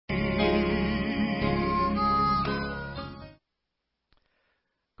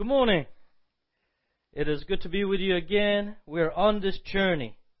Good morning. It is good to be with you again. We are on this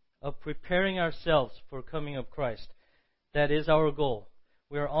journey of preparing ourselves for coming of Christ. That is our goal.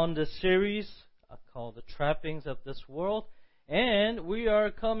 We are on this series called The Trappings of This World, and we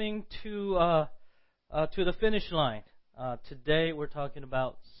are coming to the finish line. Today we're talking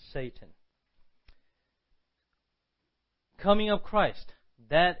about Satan. Coming of Christ,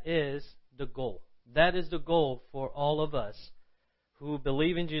 that is the goal. That is the goal for all of us who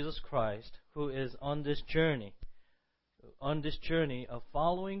believe in Jesus Christ, who is on this journey of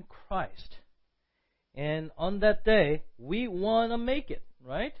following Christ. And on that day, we want to make it,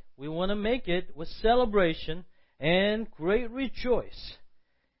 right? We want to make it with celebration and great rejoice.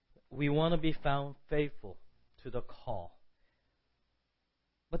 We want to be found faithful to the call.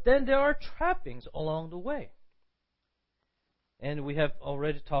 But then there are trappings along the way. And we have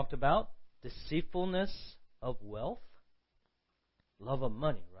already talked about deceitfulness of wealth, love of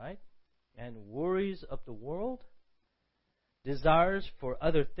money, right? And worries of the world, desires for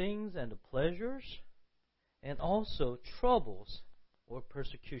other things and the pleasures, and also troubles or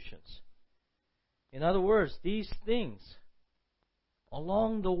persecutions. In other words, these things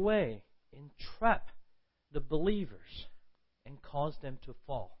along the way entrap the believers and cause them to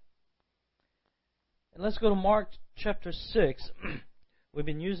fall. And let's go to Mark chapter 6. We've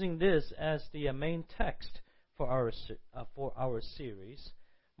been using this as the main text for our series.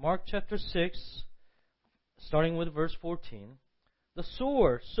 Mark chapter 6, starting with verse 14. The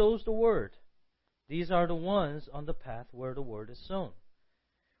sower sows the word. These are the ones on the path where the word is sown.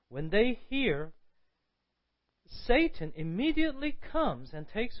 When they hear, Satan immediately comes and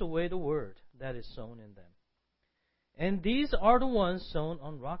takes away the word that is sown in them. And these are the ones sown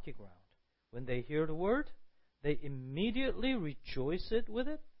on rocky ground. When they hear the word, they immediately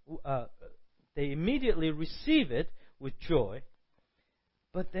they immediately receive it with joy,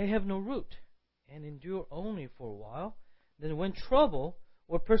 but they have no root and endure only for a while. Then when trouble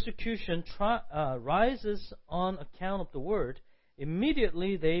or persecution rises on account of the word,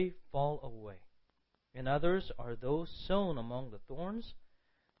 immediately they fall away. And others are those sown among the thorns.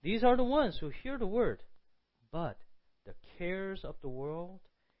 These are the ones who hear the word, but the cares of the world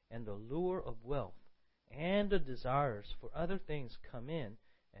and the lure of wealth and the desires for other things come in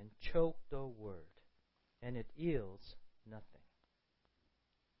and choke the word, and it yields nothing.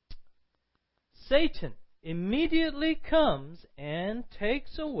 Satan immediately comes and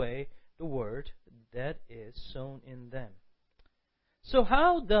takes away the word that is sown in them. So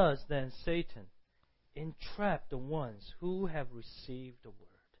how does then Satan entrap the ones who have received the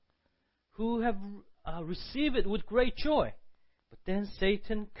word, who have received it with great joy? But then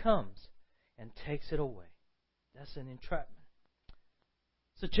Satan comes and takes it away. That's an entrapment.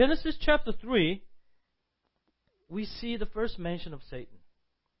 So Genesis chapter 3, we see the first mention of Satan.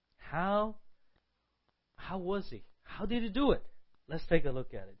 How was he? How did he do it? Let's take a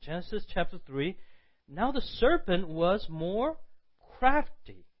look at it. Genesis chapter 3. Now the serpent was more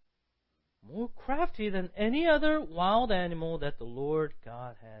crafty than any other wild animal that the Lord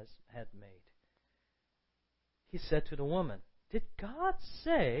God had made. He said to the woman, "Did God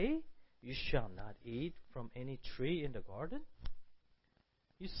say, 'You shall not eat from any tree in the garden'?"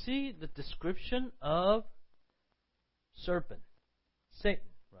 You see the description of serpent, Satan,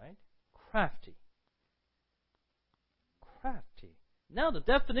 right? Crafty. Now the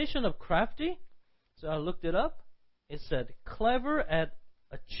definition of crafty, so I looked it up. It said, clever at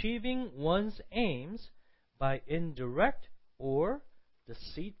achieving one's aims by indirect or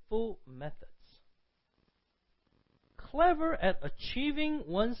deceitful methods. Clever at achieving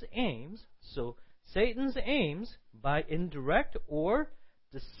one's aims, so Satan's aims, by indirect or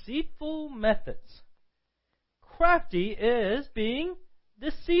deceitful methods. Crafty is being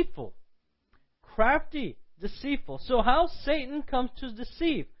deceitful. Crafty, deceitful. So how Satan comes to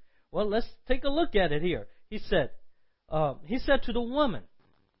deceive? Well, let's take a look at it here. He said to the woman,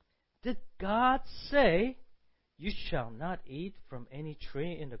 "Did God say, 'You shall not eat from any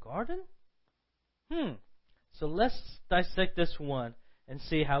tree in the garden'?" So let's dissect this one and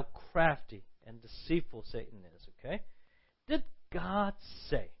see how crafty and deceitful Satan is, okay? Did God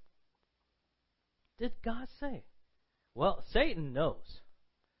say? Did God say? Well, Satan knows.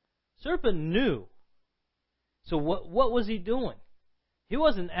 Serpent knew. So what was he doing? He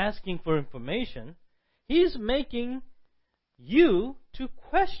wasn't asking for information. He's making you to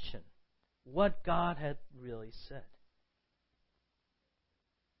question what God had really said.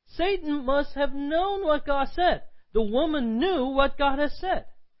 Satan must have known what God said. The woman knew what God had said.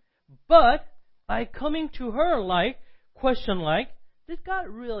 But by coming to her question like, did God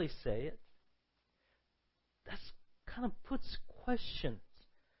really say it? That kind of puts questions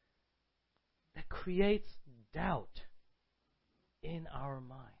that creates doubt in our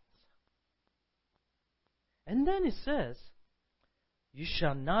minds. And then it says, you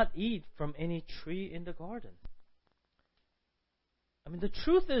shall not eat from any tree in the garden. I mean, the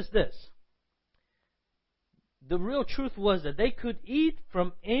truth is this. The real truth was that they could eat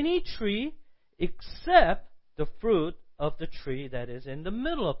from any tree except the fruit of the tree that is in the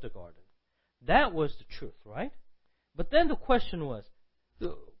middle of the garden. That was the truth, right? But then the question was,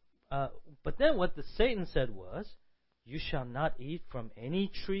 but then what the Satan said was, you shall not eat from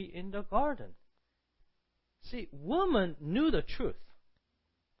any tree in the garden. See, woman knew the truth.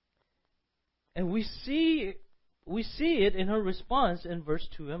 And we see it in her response in verse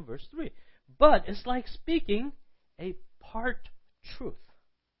 2 and verse 3. But it's like speaking a part truth.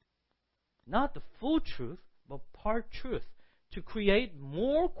 Not the full truth, but part truth. To create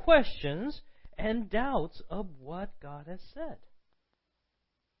more questions and doubts of what God has said.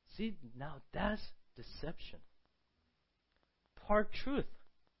 See, now that's deception. Part truth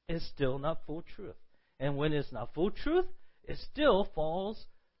is still not full truth. And when it's not full truth, it still falls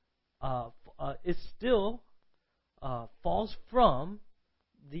from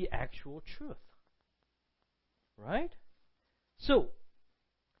the actual truth. Right? So,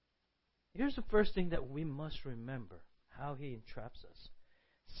 here's the first thing that we must remember, how he entraps us.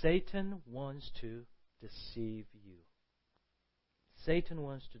 Satan wants to deceive you. Satan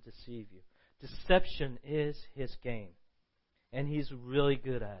wants to deceive you. Deception is his game, and he's really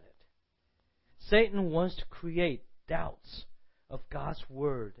good at it. Satan wants to create doubts of God's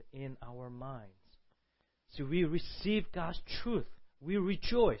word in our minds. So we receive God's truth. We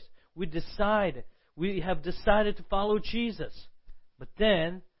rejoice. We have decided to follow Jesus. But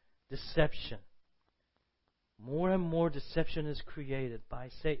then, deception. More and more deception is created by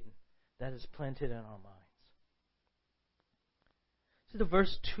Satan that is planted in our minds. See the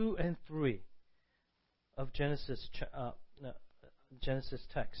verse 2 and 3 of Genesis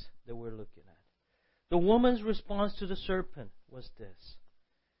text that we're looking at. The woman's response to the serpent was this.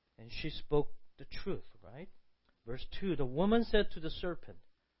 And she spoke the truth, right? Verse 2, the woman said to the serpent,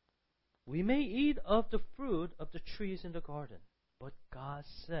 we may eat of the fruit of the trees in the garden, but God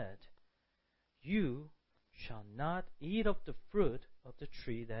said, you shall not eat of the fruit of the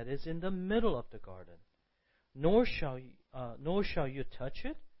tree that is in the middle of the garden, nor shall you touch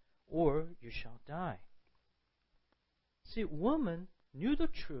it, or you shall die. See, woman knew the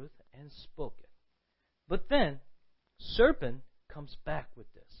truth and spoke it. But then, serpent comes back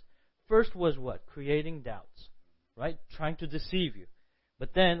with this. First was what? Creating doubts, right? Trying to deceive you.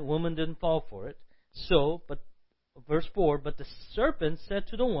 But then, woman didn't fall for it. So, but verse 4, but the serpent said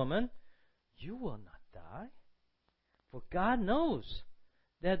to the woman, you will not die. For God knows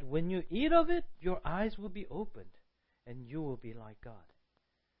that when you eat of it, your eyes will be opened, and you will be like God,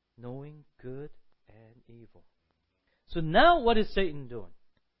 knowing good and evil. So now what is Satan doing?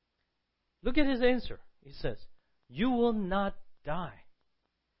 Look at his answer. He says, you will not die.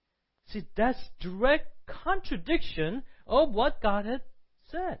 See, that's direct contradiction of what God had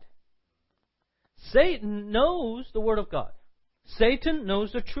said. Satan knows the Word of God. Satan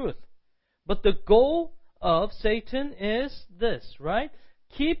knows the truth. But the goal of Satan is this, right?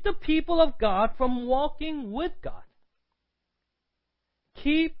 Keep the people of God from walking with God.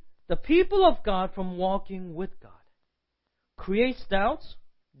 Keep the people of God from walking with God. Creates doubts,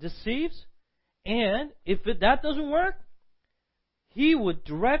 deceives, and if that doesn't work, he would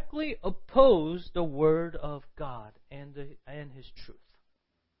directly oppose the Word of God and His truth.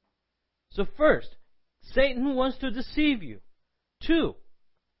 So first, Satan wants to deceive you. 2,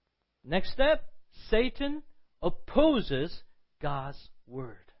 next step, Satan opposes God's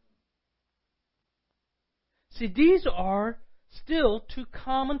Word. See, these are still 2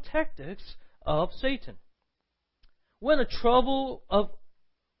 common tactics of Satan. When a trouble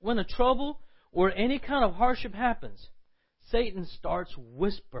or any kind of hardship happens, Satan starts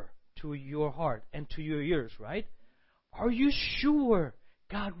whisper to your heart and to your ears, right? Are you sure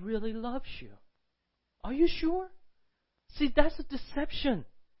God really loves you? Are you sure? See, that's a deception.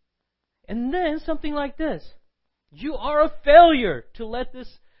 And then something like this. You are a failure to let this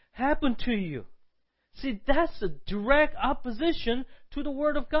happen to you. See, that's a direct opposition to the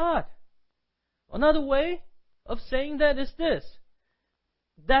Word of God. Another way of saying that is this.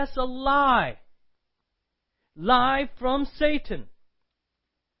 That's a lie. Lie from Satan.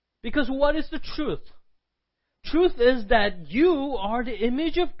 Because what is the truth? Truth is that you are the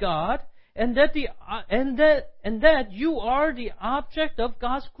image of God, and that you are the object of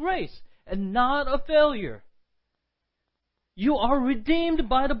God's grace, and not a failure. You are redeemed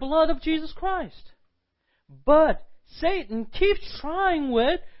by the blood of Jesus Christ. But Satan keeps trying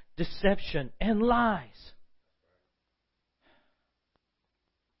with deception, and lies.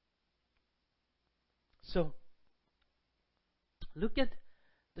 So, look at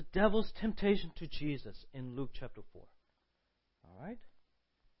the devil's temptation to Jesus in Luke chapter 4. All right?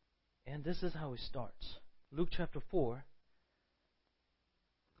 And this is how it starts. Luke chapter 4.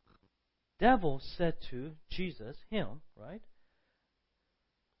 Devil said to Jesus, him, right?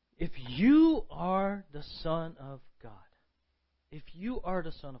 If you are the Son of God, if you are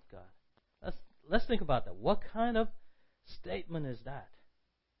the Son of God, let's think about that. What kind of statement is that?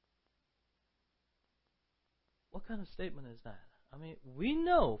 What kind of statement is that? I mean, we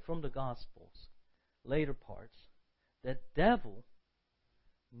know from the Gospels, later parts, that devil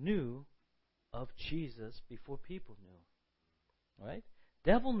knew of Jesus before people knew. Right?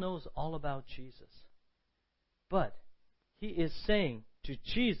 Devil knows all about Jesus. But he is saying to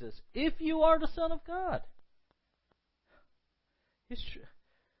Jesus, if you are the Son of God.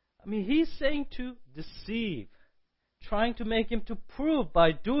 He's saying to deceive, trying to make him to prove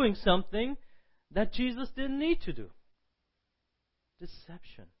by doing something that Jesus didn't need to do.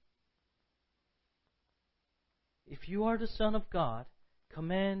 Deception. If you are the Son of God,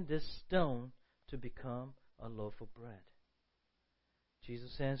 command this stone to become a loaf of bread.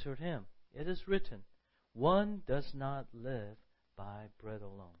 Jesus answered him, it is written, one does not live by bread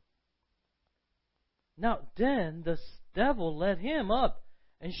alone. Now then the devil led him up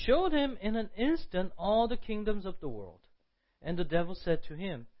and showed him in an instant all the kingdoms of the world. And the devil said to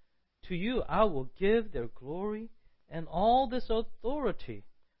him, to you I will give their glory and all this authority,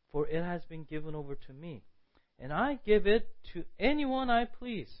 for it has been given over to me. And I give it to anyone I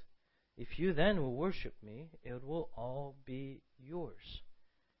please. If you then will worship me, it will all be yours.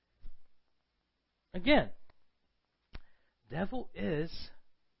 Again,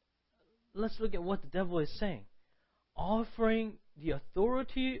 let's look at what the devil is saying. Offering the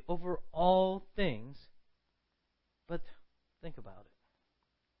authority over all things. But think about it.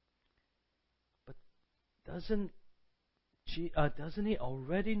 But doesn't he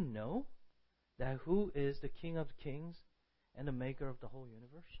already know that who is the King of Kings and the maker of the whole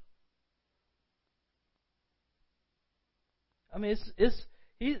universe? I mean,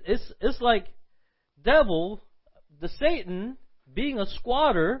 it's like devil, the Satan, being a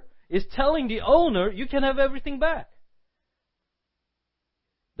squatter, is telling the owner, you can have everything back.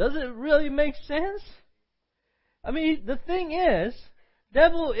 Does it really make sense? I mean, the thing is,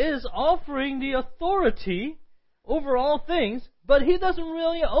 devil is offering the authority over all things, but he doesn't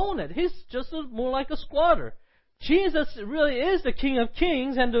really own it. He's just more like a squatter. Jesus really is the King of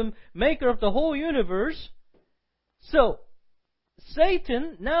Kings and the maker of the whole universe. So,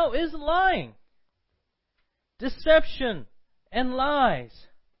 Satan now is lying. Deception and lies.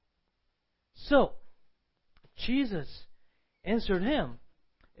 So, Jesus answered him,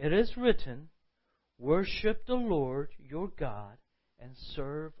 it is written, worship the Lord your God and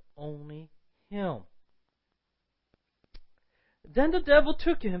serve only Him. Then the devil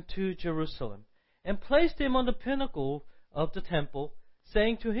took him to Jerusalem and placed him on the pinnacle of the temple,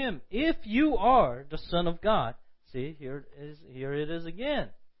 saying to him, if you are the Son of God. See, here it is again.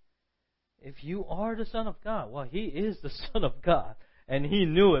 If you are the Son of God, well, He is the Son of God, and He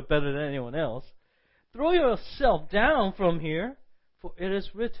knew it better than anyone else. Throw yourself down from here, for it is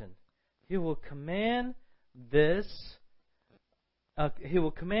written, He will command His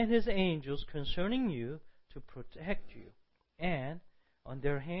angels concerning you to protect you, and on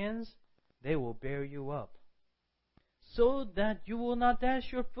their hands they will bear you up, so that you will not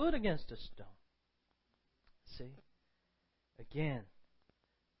dash your foot against a stone. See, again,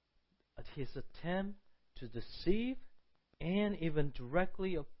 his attempt to deceive and even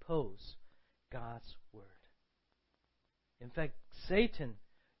directly oppose God's word. In fact, Satan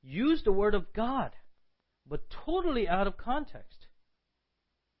used the word of God, but totally out of context.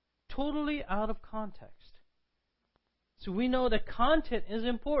 Totally out of context. So we know that content is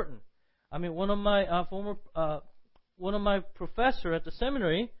important. I mean, one of my professor at the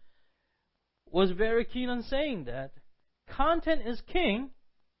seminary was very keen on saying that content is king,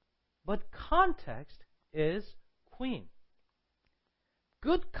 but context is queen.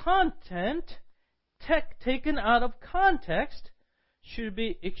 Good content taken out of context should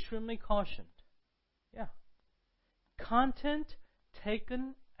be extremely cautioned. Yeah. Content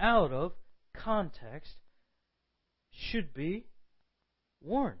taken out of context should be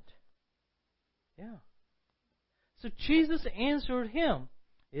warned. Yeah. So Jesus answered him,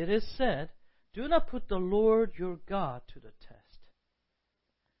 it is said, do not put the Lord your God to the test.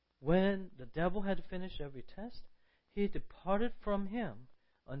 When the devil had finished every test, he departed from him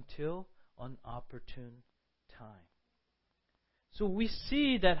until an opportune time. So we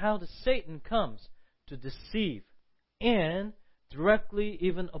see that how the Satan comes to deceive and directly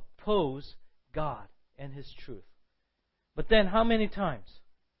even oppose God and His truth. But then how many times?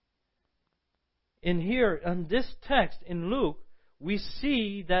 In here, in this text in Luke, we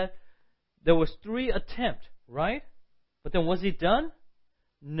see that there was 3 attempts, right? But then was he done?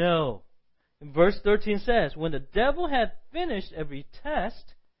 No. In verse 13 says, when the devil had finished every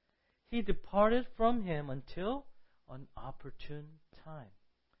test, he departed from him until an opportune time.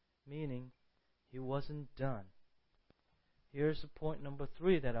 Meaning, he wasn't done. Here's the point number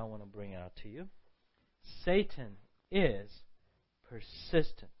 3 that I want to bring out to you. Satan is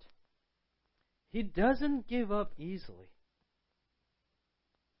persistent. He doesn't give up easily.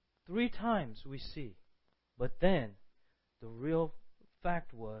 3 times we see. But then, the real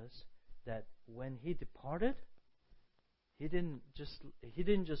fact was that when he departed, he didn't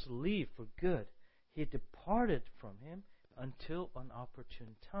just leave for good. He departed from him until an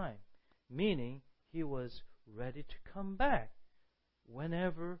opportune time. Meaning, he was ready to come back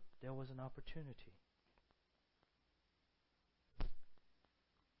whenever there was an opportunity.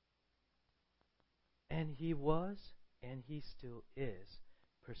 And he was, and he still is,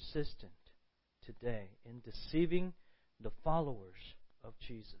 persistent today in deceiving the followers of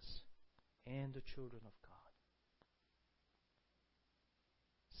Jesus and the children of God.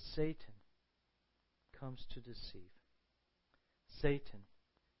 Satan comes to deceive. Satan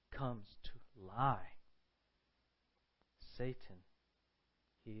comes to lie. Satan,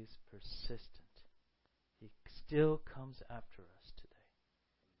 he is persistent. He still comes after us today.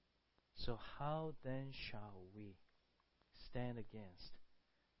 So how then shall we stand against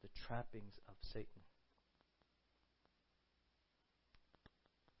the trappings of Satan?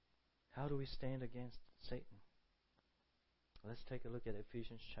 How do we stand against Satan? Let's take a look at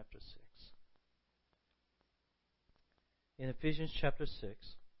Ephesians chapter 6. In Ephesians chapter 6,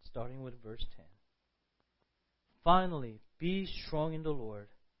 starting with verse 10. Finally, be strong in the Lord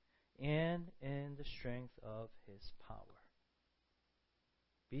and in the strength of His power.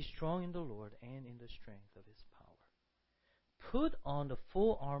 Be strong in the Lord and in the strength of His power. Put on the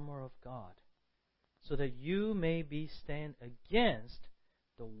full armor of God, so that you may be stand against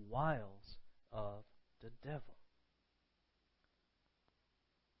the wiles of the devil.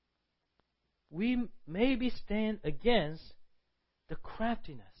 We maybe stand against the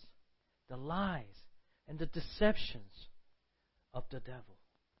craftiness, the lies, and the deceptions of the devil.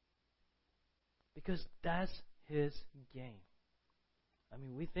 Because that's his game. I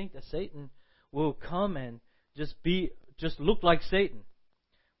mean, we think that Satan will come and just look like Satan.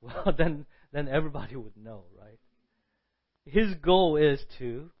 Well, then everybody would know, right? His goal is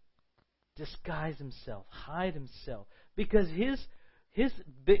to disguise himself, hide himself, because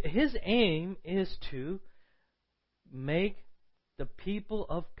his aim is to make the people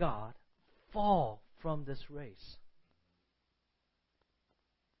of God fall from this race.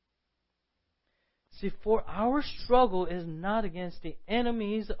 See, for our struggle is not against the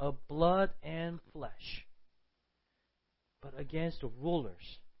enemies of blood and flesh, but against the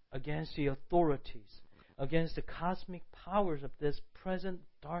rulers, against the authorities, against the cosmic powers of this present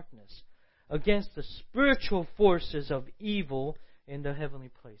darkness, against the spiritual forces of evil in the heavenly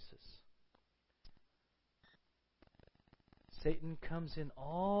places. Satan comes in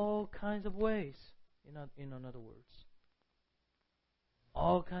all kinds of ways, in other words.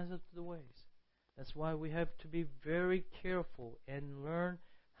 All kinds of the ways. That's why we have to be very careful and learn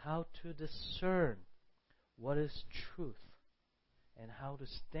how to discern what is truth and how to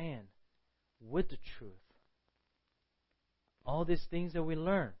stand with the truth. All these things that we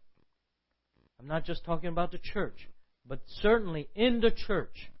learn. I'm not just talking about the church, but certainly in the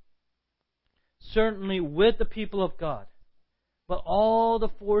church. Certainly with the people of God. But all the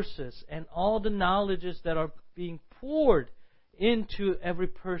forces and all the knowledges that are being poured into every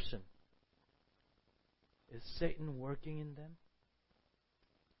person. Is Satan working in them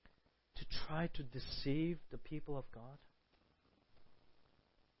to try to deceive the people of God?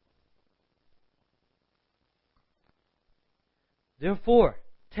 Therefore,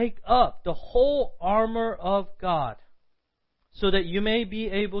 take up the whole armor of God, so that you may be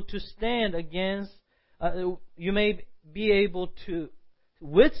able to stand against, you may be able to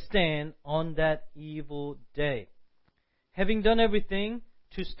withstand on that evil day. Having done everything,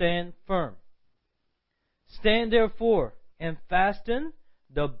 to stand firm. Stand therefore, and fasten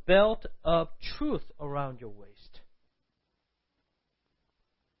the belt of truth around your waist.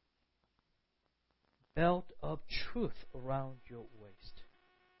 Belt of truth around your waist.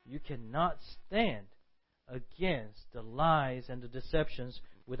 You cannot stand against the lies and the deceptions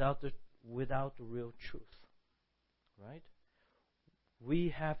without the real truth. Right? we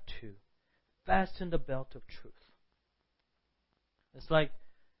have to fasten the belt of truth. It's like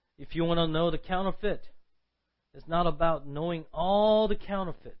if you want to know the counterfeit, it's not about knowing all the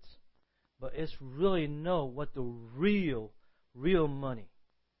counterfeits, but it's really know what the real money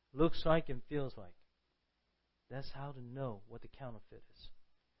looks like and feels like. That's how to know what the counterfeit is.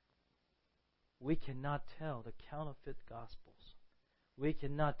 We cannot tell the counterfeit gospels. We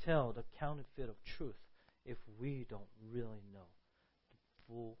cannot tell the counterfeit of truth if we don't really know the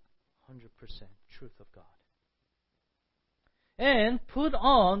full 100% truth of God. And put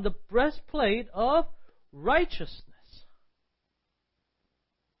on the breastplate of righteousness.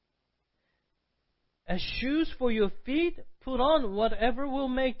 As shoes for your feet, put on whatever will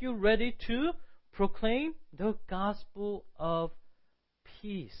make you ready to proclaim the gospel of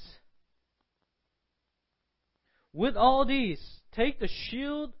peace. With all these, take the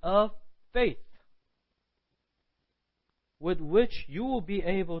shield of faith, with which you will be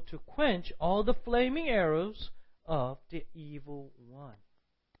able to quench all the flaming arrows of the evil one.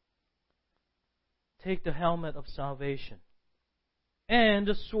 Take the helmet of salvation and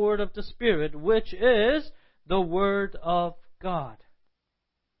the sword of the Spirit, which is the Word of God.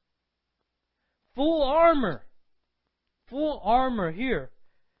 Full armor. Full armor here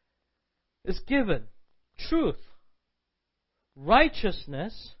is given. Truth,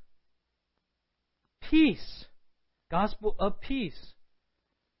 righteousness, peace, gospel of peace,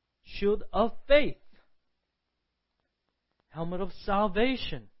 shield of faith, helmet of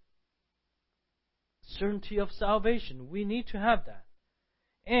salvation, certainty of salvation. We need to have that.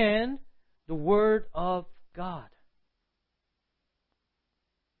 And the Word of God.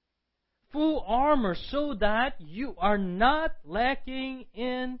 Full armor so that you are not lacking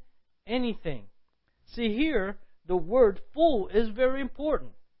in anything. See here, the word full is very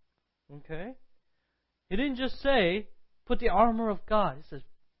important. Okay? He didn't just say, put the armor of God. He says,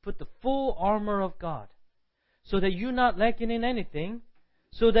 put the full armor of God. So that you're not lacking in anything.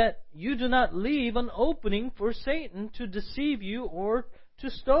 So that you do not leave an opening for Satan to deceive you or to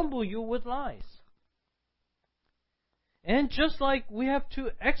stumble you with lies. And just like we have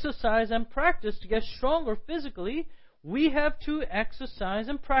to exercise and practice to get stronger physically, we have to exercise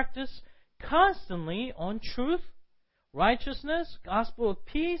and practice constantly on truth, righteousness, gospel of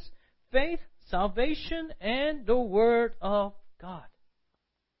peace, faith, salvation, and the Word of God.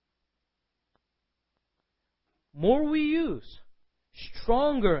 More we use,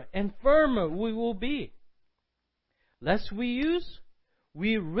 stronger and firmer we will be. Less we use,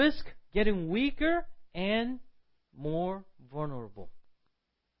 we risk getting weaker and more vulnerable.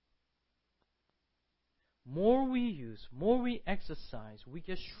 More we use, more we exercise, we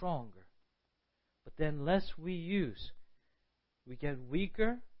get stronger. But then less we use, we get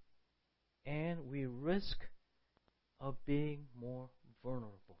weaker and we risk of being more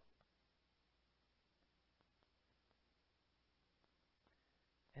vulnerable.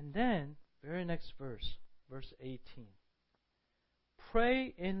 And then, very next verse, verse 18.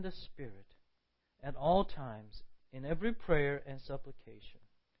 Pray in the Spirit at all times, in every prayer and supplication.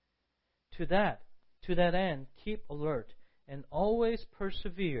 To that end, keep alert and always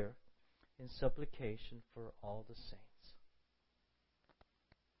persevere in supplication for all the saints.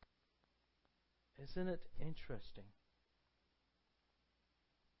 Isn't it interesting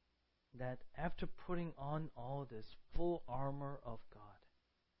that after putting on all this full armor of God,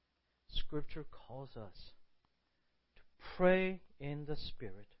 Scripture calls us to pray in the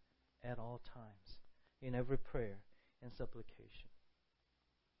Spirit at all times, in every prayer and supplication.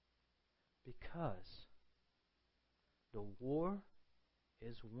 Because the war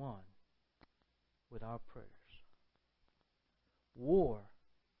is won with our prayers. War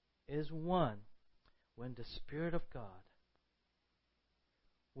is won when the Spirit of God,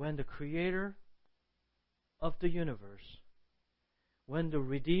 when the Creator of the universe, when the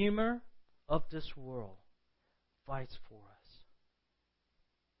Redeemer of this world fights for us.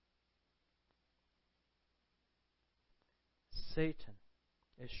 Satan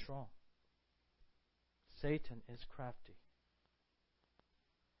is strong. Satan is crafty.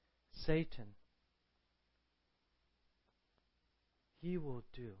 Satan, he will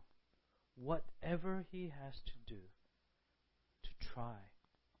do whatever he has to do to try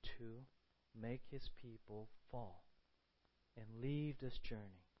to make his people fall and leave this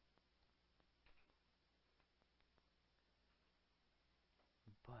journey.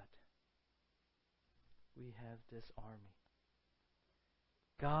 But we have this army.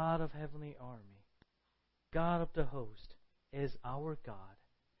 God of heavenly army, God of the host is our God.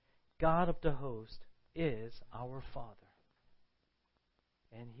 God of the host is our Father.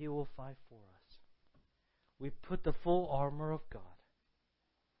 And He will fight for us. We put the full armor of God.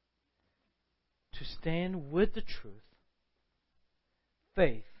 to stand with the truth,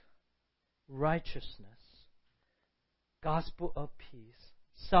 faith, righteousness, gospel of peace,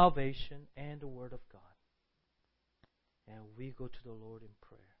 salvation, and the Word of God. And we go to the Lord in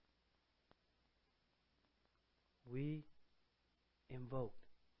prayer. We invoke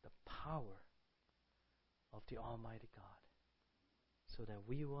the power of the Almighty God so that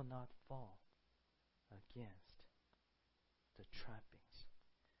we will not fall against the trappings,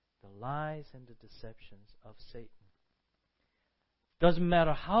 the lies and the deceptions of Satan. Doesn't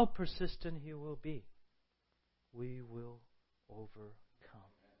matter how persistent he will be, we will overcome.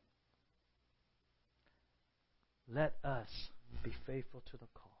 Let us be faithful to the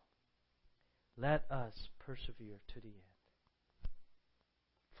call. Let us persevere to the end.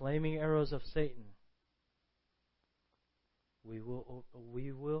 Flaming arrows of Satan, we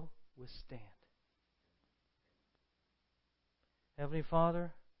will withstand. Heavenly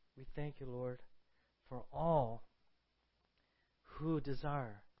Father, we thank you, Lord, for all who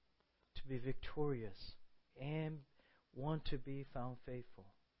desire to be victorious and want to be found faithful,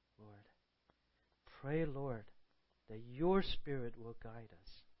 Lord. Pray, Lord, that your Spirit will guide us.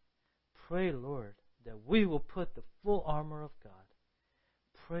 Pray, Lord, that we will put the full armor of God.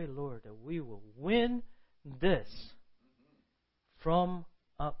 Pray, Lord, that we will win this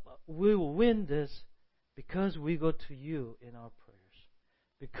we will win this because we go to you in our prayers.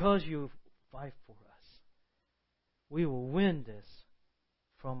 Because you fight for us. We will win this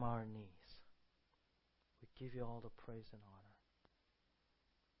from our knees. We give you all the praise and honor.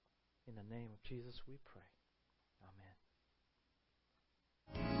 In the name of Jesus we pray.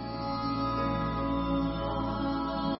 Amen.